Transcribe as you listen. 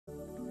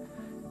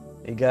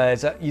Hey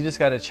guys, you just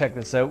got to check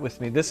this out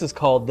with me. This is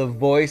called the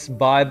Voice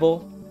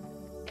Bible,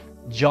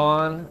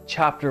 John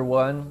chapter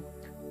 1.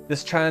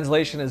 This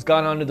translation has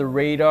gone under the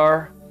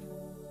radar.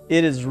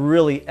 It is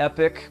really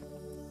epic,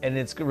 and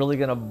it's really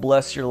going to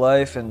bless your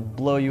life and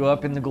blow you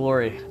up into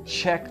glory.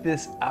 Check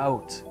this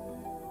out.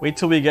 Wait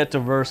till we get to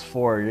verse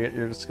 4.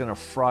 You're just going to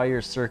fry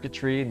your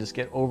circuitry and just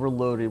get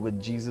overloaded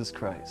with Jesus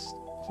Christ.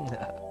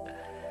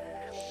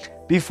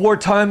 Before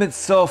time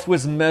itself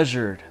was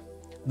measured,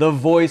 the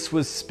voice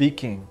was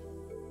speaking.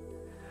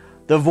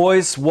 The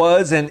voice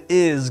was and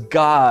is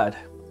God.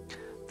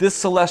 This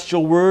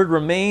celestial word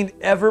remained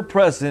ever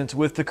present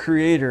with the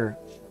Creator.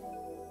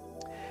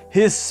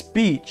 His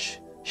speech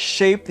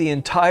shaped the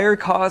entire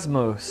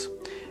cosmos,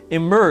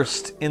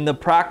 immersed in the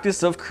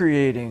practice of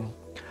creating.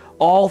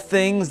 All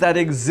things that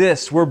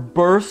exist were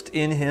birthed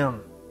in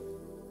Him.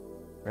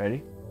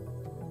 Ready?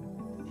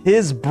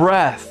 His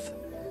breath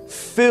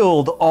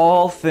filled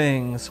all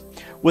things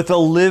with a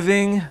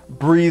living,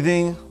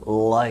 breathing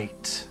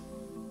light.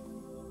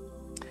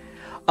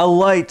 A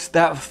light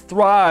that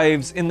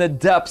thrives in the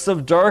depths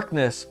of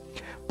darkness,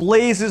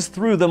 blazes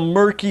through the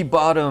murky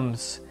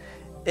bottoms.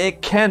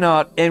 It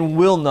cannot and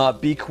will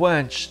not be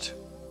quenched.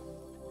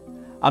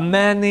 A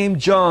man named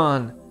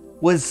John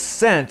was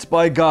sent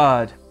by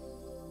God,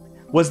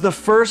 was the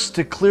first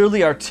to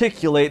clearly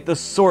articulate the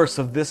source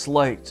of this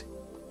light.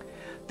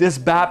 This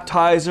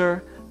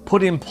baptizer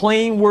put in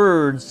plain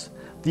words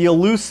the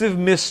elusive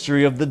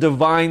mystery of the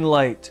divine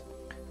light,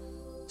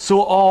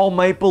 so all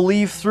might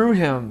believe through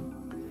him.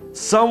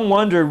 Some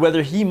wondered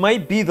whether he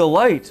might be the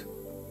light,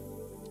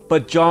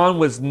 but John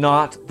was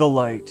not the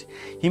light.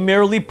 He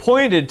merely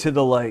pointed to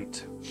the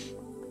light.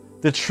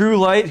 The true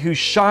light who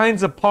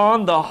shines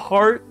upon the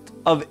heart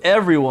of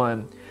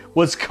everyone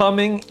was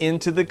coming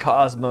into the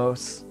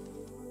cosmos.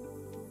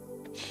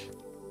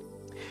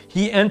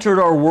 He entered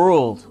our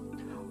world,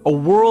 a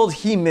world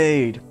he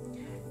made,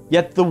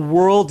 yet the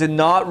world did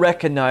not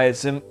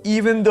recognize him,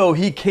 even though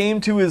he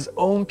came to his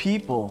own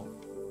people.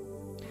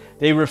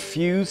 They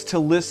refused to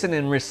listen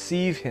and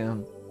receive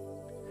him.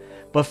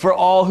 But for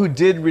all who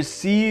did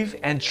receive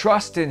and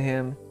trust in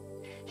him,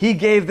 he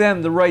gave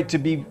them the right to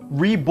be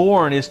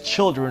reborn as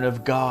children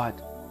of God.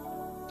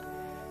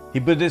 He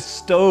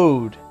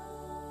bestowed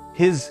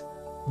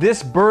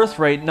this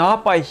birthright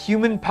not by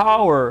human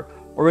power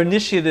or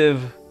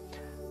initiative,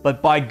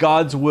 but by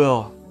God's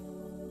will.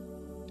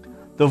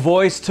 The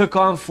voice took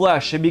on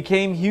flesh and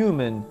became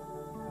human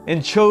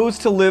and chose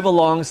to live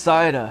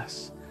alongside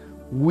us.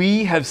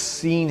 We have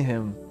seen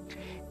him,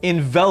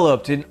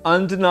 enveloped in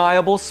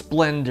undeniable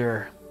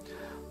splendor,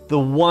 the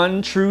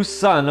one true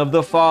Son of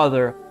the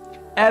Father,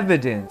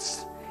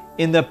 evidenced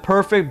in the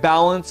perfect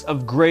balance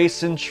of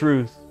grace and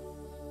truth.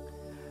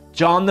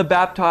 John the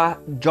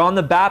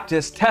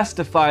Baptist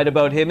testified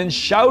about him and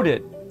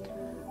shouted,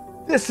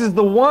 "This is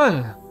the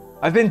one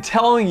I've been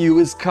telling you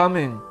is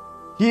coming.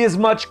 He is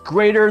much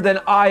greater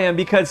than I am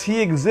because he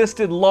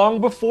existed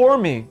long before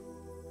me."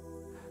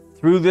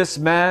 Through this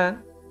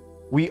man,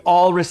 we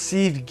all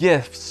received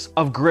gifts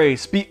of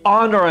grace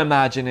beyond our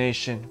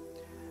imagination.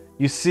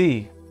 You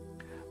see,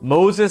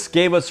 Moses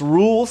gave us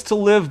rules to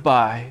live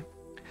by,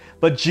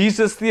 but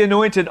Jesus the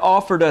Anointed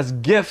offered us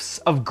gifts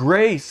of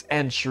grace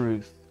and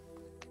truth.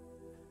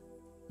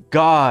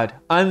 God,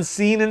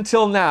 unseen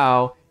until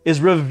now,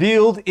 is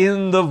revealed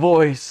in the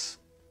voice.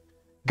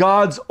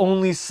 God's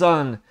only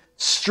Son,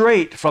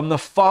 straight from the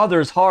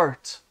Father's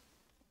heart.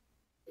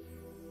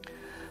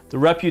 The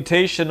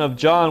reputation of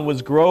John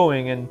was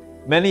growing, and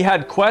many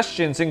had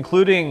questions,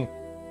 including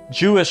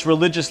Jewish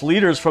religious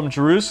leaders from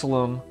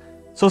Jerusalem.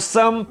 So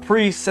some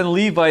priests and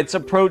Levites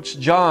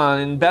approached John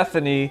in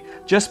Bethany,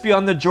 just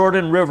beyond the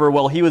Jordan River,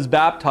 while he was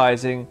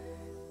baptizing,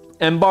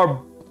 and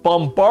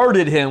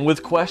bombarded him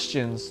with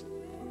questions.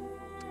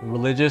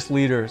 Religious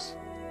leaders: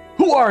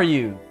 "Who are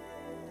you?"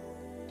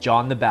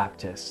 "John the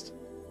Baptist."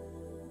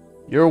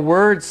 "Your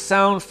words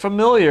sound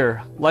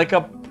familiar, like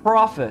a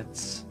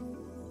prophet's."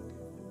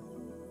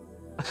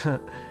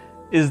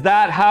 "Is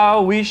that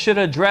how we should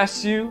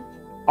address you?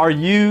 Are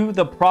you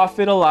the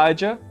prophet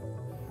Elijah?"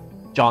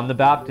 John the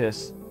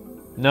Baptist: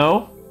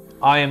 "No,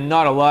 I am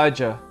not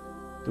Elijah."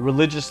 The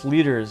religious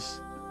leaders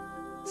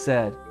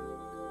said,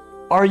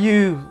 "Are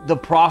you the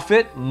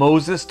prophet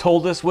Moses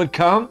told us would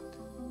come?"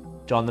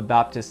 John the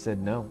Baptist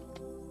said, "No."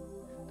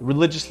 The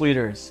religious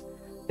leaders: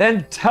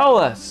 "Then tell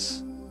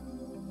us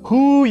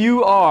who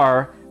you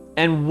are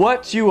and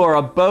what you are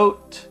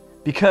about,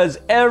 because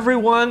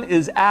everyone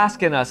is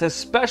asking us,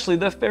 especially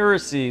the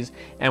Pharisees,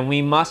 and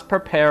we must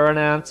prepare an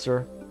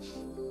answer."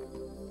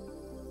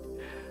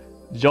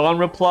 John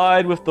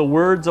replied with the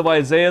words of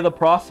Isaiah the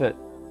prophet,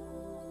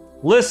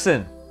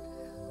 "Listen,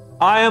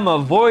 I am a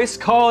voice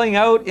calling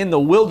out in the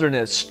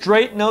wilderness,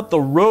 straighten out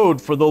the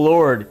road for the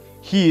Lord.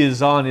 He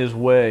is on his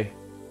way."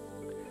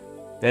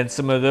 Then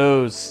some of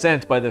those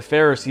sent by the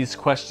Pharisees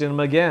questioned him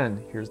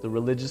again. Here's the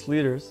religious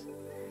leaders: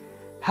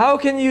 "How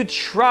can you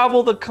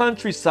travel the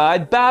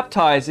countryside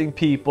baptizing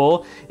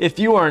people if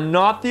you are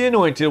not the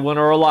anointed one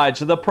or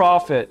Elijah the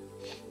prophet?"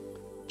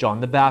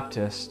 John the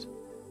Baptist,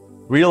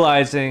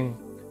 realizing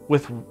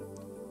with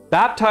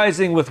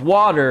baptizing with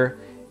water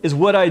is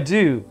what I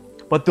do.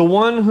 But the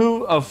one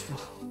who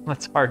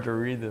that's hard to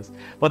read this.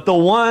 But the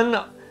one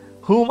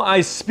whom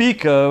I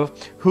speak of,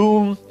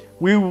 whom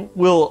we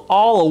will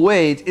all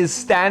await, is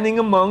standing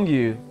among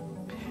you,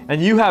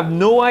 and you have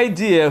no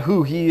idea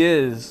who he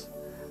is.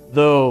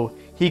 Though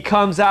he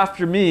comes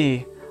after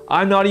me,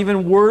 I'm not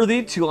even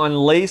worthy to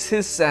unlace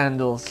his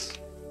sandals.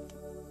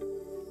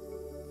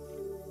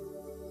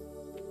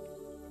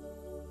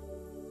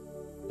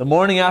 The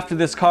morning after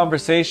this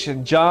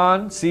conversation,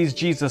 John sees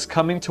Jesus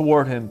coming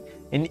toward him.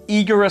 In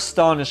eager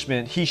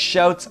astonishment, he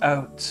shouts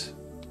out,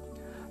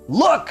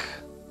 "Look!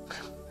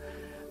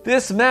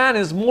 This man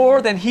is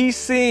more than he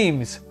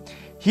seems.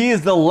 He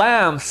is the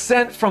Lamb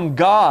sent from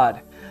God,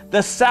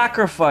 the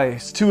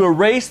sacrifice to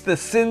erase the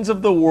sins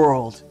of the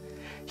world.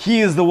 He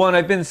is the one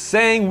I've been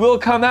saying will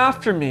come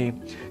after me,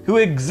 who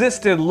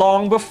existed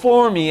long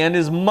before me and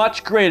is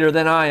much greater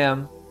than I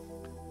am."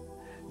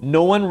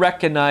 No one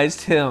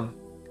recognized him,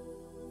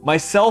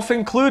 myself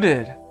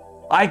included.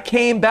 I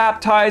came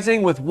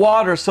baptizing with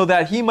water so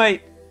that he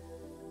might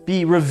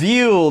be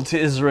revealed to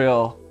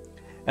Israel.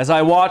 As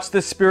I watched,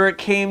 the Spirit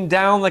came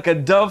down like a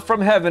dove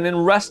from heaven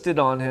and rested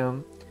on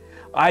him.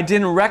 I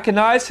didn't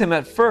recognize him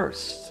at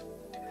first,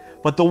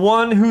 but the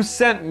one who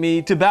sent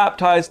me to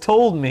baptize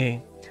told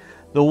me,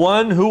 "The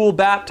one who will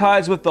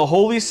baptize with the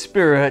Holy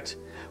Spirit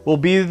will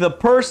be the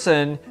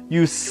person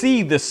you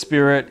see the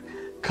Spirit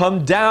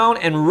come down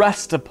and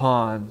rest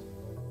upon."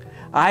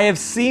 I have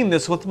seen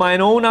this with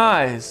mine own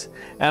eyes,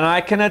 and I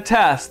can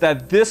attest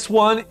that this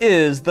one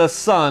is the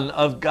Son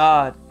of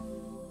God.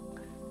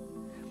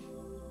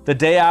 The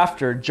day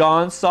after,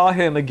 John saw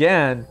him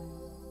again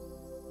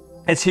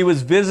as he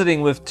was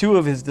visiting with two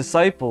of his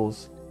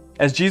disciples.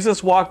 As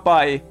Jesus walked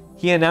by,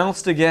 he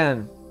announced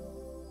again,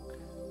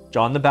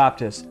 John the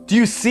Baptist, "Do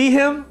you see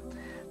him?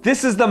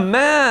 This is the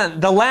man,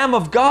 the Lamb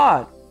of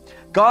God,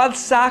 God's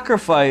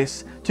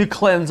sacrifice to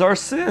cleanse our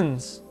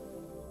sins."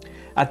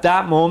 At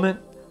that moment,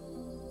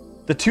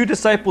 the two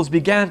disciples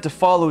began to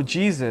follow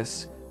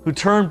Jesus, who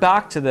turned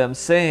back to them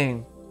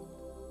saying,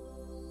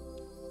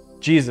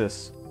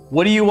 "Jesus,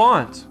 what do you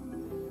want?"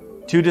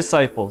 Two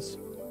disciples,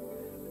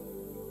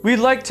 "We'd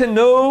like to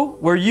know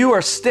where you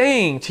are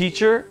staying,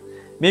 teacher.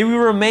 May we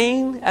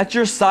remain at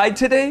your side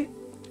today?"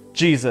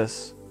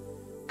 Jesus,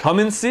 "Come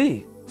and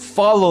see.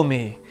 Follow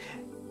me,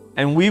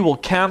 and we will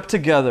camp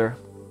together."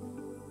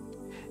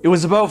 It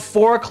was about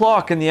 4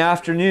 o'clock in the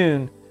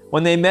afternoon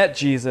when they met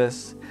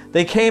Jesus.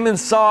 They came and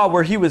saw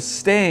where he was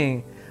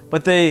staying,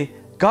 but they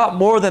got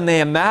more than they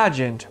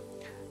imagined.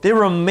 They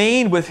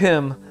remained with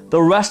him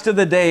the rest of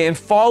the day and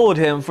followed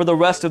him for the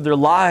rest of their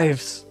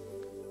lives.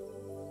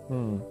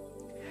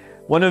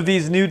 One of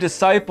these new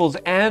disciples,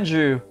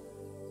 Andrew,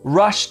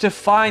 rushed to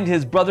find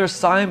his brother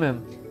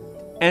Simon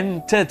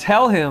and to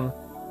tell him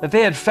that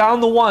they had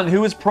found the one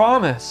who was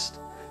promised,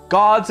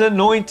 God's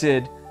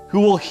anointed, who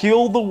will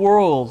heal the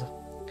world.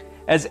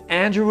 As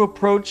Andrew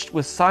approached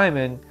with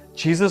Simon,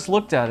 Jesus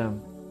looked at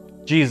him.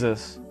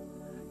 "Jesus,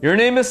 your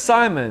name is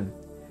Simon,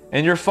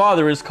 and your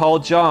father is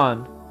called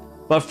John.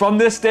 But from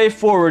this day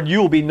forward,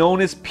 you will be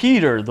known as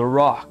Peter, the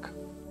rock."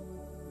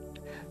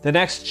 The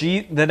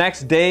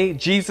next day,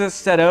 Jesus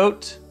set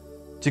out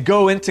to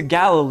go into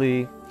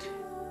Galilee.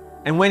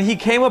 And when he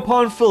came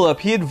upon Philip,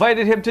 he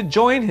invited him to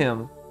join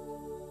him.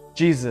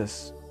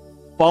 "Jesus,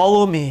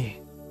 follow me."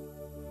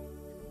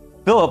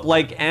 Philip,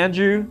 like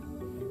Andrew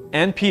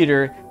and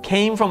Peter,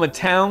 came from a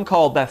town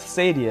called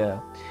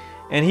Bethsaida,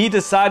 and he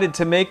decided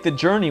to make the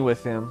journey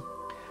with him.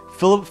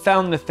 Philip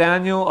found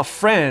Nathanael, a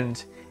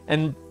friend,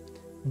 and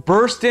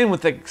burst in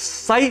with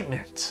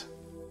excitement.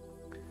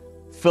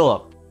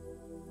 "Philip,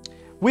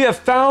 we have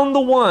found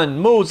the one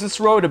Moses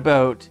wrote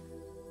about.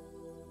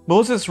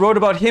 Moses wrote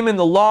about him in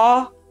the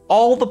law.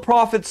 All the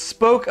prophets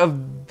spoke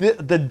of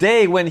the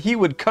day when he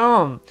would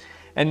come,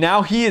 and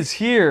now he is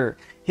here.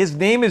 His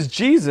name is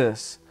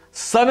Jesus,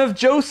 son of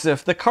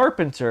Joseph the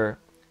carpenter,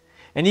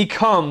 and he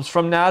comes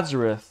from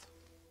Nazareth."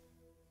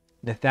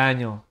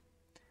 Nathanael,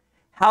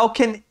 "How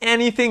can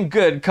anything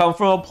good come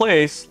from a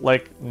place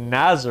like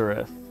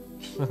Nazareth?"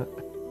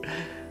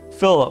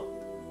 Philip,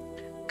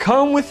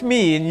 "Come with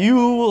me and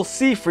you will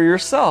see for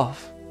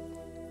yourself."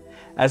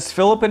 As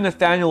Philip and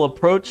Nathanael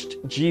approached,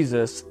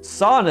 Jesus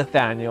saw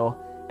Nathanael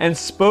and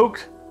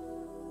spoke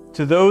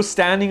to those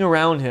standing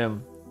around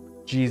him.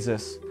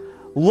 Jesus,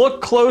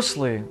 "Look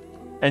closely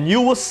and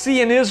you will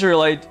see an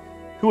Israelite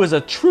who is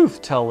a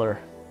truth teller."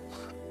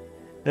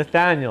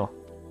 Nathanael,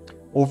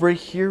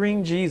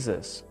 overhearing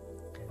Jesus,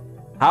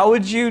 "How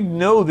would you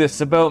know this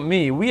about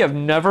me? We have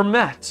never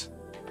met."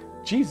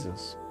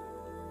 Jesus,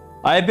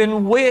 I've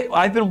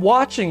been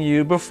watching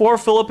you before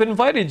Philip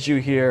invited you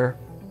here.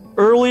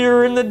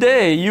 Earlier in the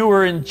day, you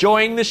were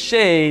enjoying the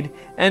shade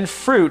and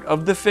fruit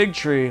of the fig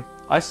tree.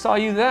 I saw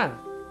you then."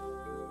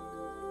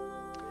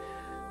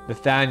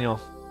 Nathanael,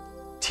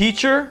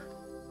 "Teacher,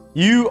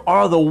 you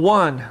are the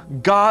one,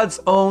 God's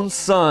own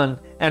Son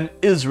and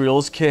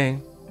Israel's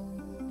King."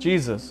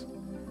 Jesus,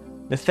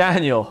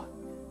 Nathanael,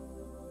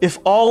 "If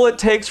all it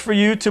takes for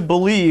you to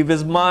believe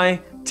is my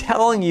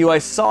telling you I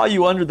saw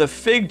you under the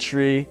fig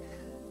tree,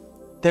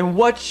 then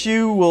what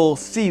you will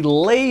see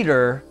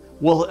later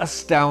will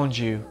astound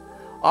you.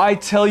 I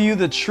tell you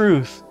the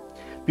truth.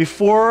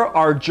 Before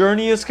our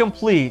journey is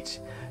complete,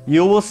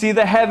 you will see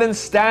the heavens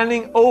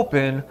standing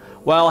open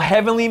while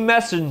heavenly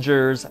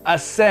messengers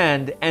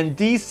ascend and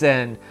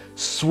descend,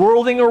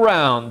 swirling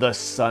around the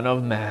Son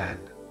of Man.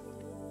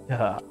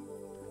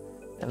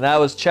 And that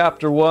was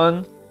chapter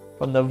 1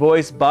 from the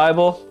Voice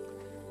Bible.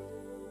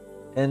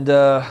 And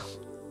there's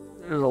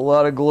a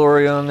lot of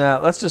glory on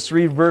that. Let's just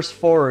read verse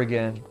 4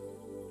 again.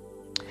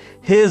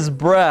 His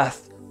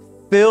breath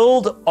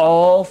filled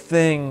all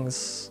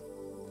things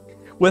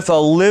with a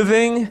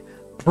living,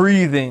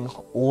 breathing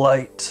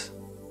light.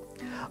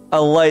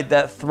 A light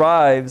that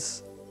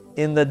thrives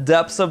in the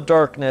depths of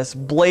darkness,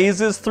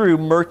 blazes through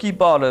murky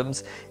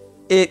bottoms.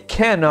 It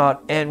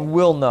cannot and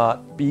will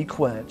not be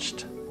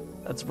quenched.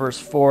 That's verse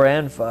 4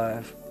 and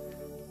 5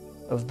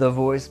 of the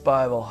Voice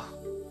Bible.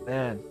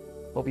 Man,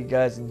 hope you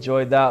guys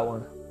enjoyed that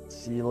one.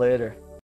 See you later.